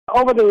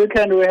Over the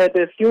weekend, we had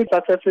a few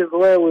successes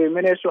where we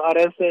managed to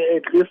arrest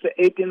at least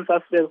 18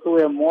 suspects who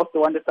were most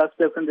wanted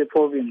suspects in the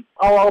province.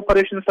 Our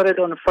operation started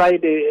on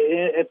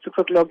Friday at 6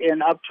 o'clock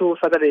and up to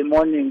Saturday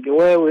morning,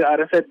 where we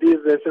arrested these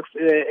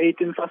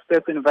 18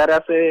 suspects in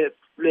various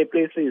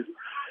places.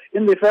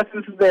 In the first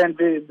incident,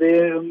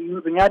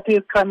 the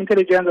Zinyati Crime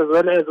Intelligence as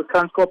well as the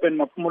Transcorp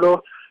and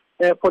Mapumulo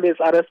police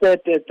arrested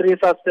 3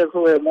 suspects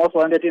who were most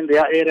wanted in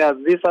their areas.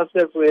 These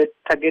suspects were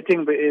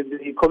targeting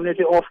the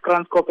community of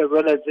Transcorp as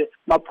well as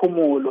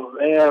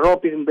Mapumulo,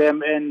 robbing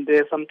them and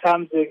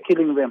sometimes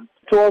killing them.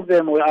 2 of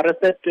them were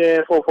arrested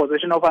for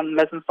possession of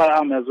unlicensed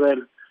firearm as well.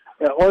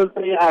 All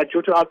 3 are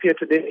due to appear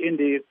today in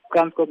the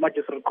Transcorp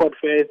Magistrate Court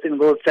facing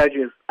those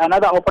charges.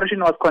 Another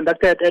operation was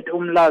conducted at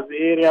Umla's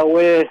area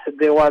where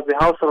there was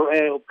a house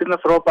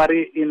business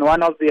robbery in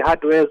one of the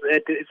hardwares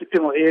at the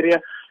Sipimo area,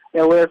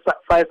 where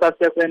 5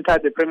 suspects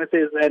entered the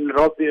premises and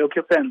robbed the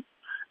occupants.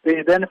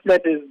 They then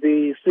fled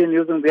the scene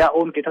using their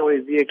own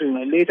getaway vehicle.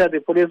 Later, the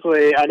police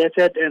were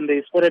alerted and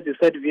they spotted the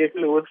said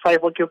vehicle with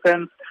 5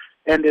 occupants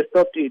and they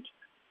stopped it.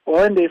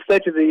 When they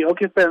searched the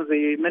occupants,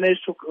 they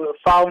managed to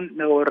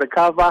found or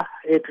recover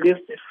at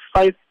least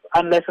 5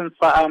 unlicensed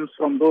firearms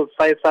from those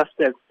 5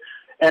 suspects.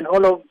 And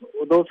all of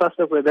those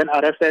suspects were then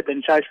arrested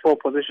and charged for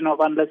possession of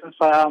unlicensed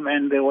firearm,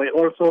 and they were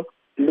also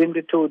linked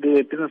to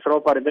the business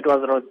robbery that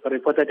was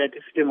reported at the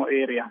Sitimo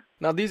area.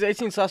 Now, these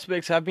 18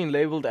 suspects have been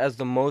labelled as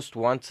the most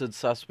wanted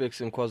suspects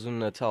in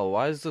KwaZulu-Natal.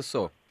 Why is this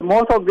so?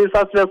 Most of these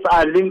suspects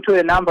are linked to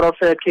a number of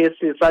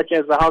cases, such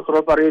as house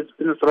robberies,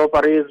 business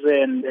robberies,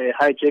 and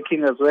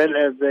hijacking, as well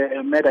as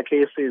murder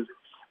cases.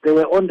 They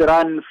were on the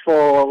run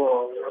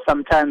for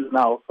some time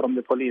now from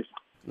the police.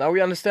 Now,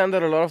 we understand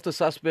that a lot of the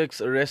suspects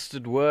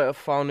arrested were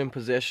found in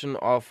possession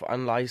of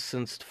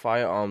unlicensed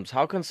firearms.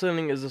 How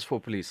concerning is this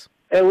for police?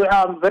 We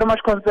are very much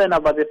concerned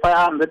about the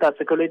firearms that are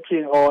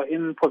circulating or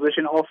in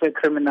possession of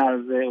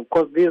criminals,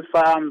 because these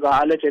firearms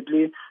are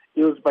allegedly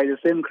used by the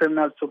same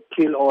criminals to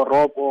kill or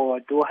rob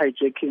or do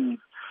hijacking.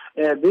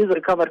 These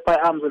recovered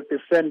firearms will be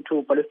sent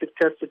to ballistic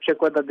tests to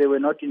check whether they were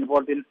not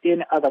involved in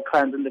any other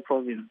crimes in the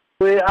province.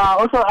 We are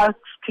also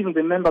asking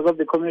the members of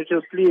the community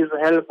to please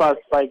help us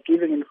by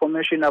giving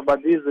information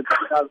about these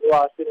criminals who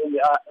are still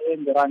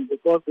in the run,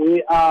 because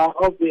we are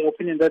of the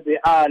opinion that there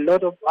are a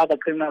lot of other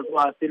criminals who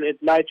are still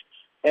at large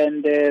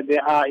and they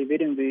are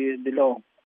evading the law.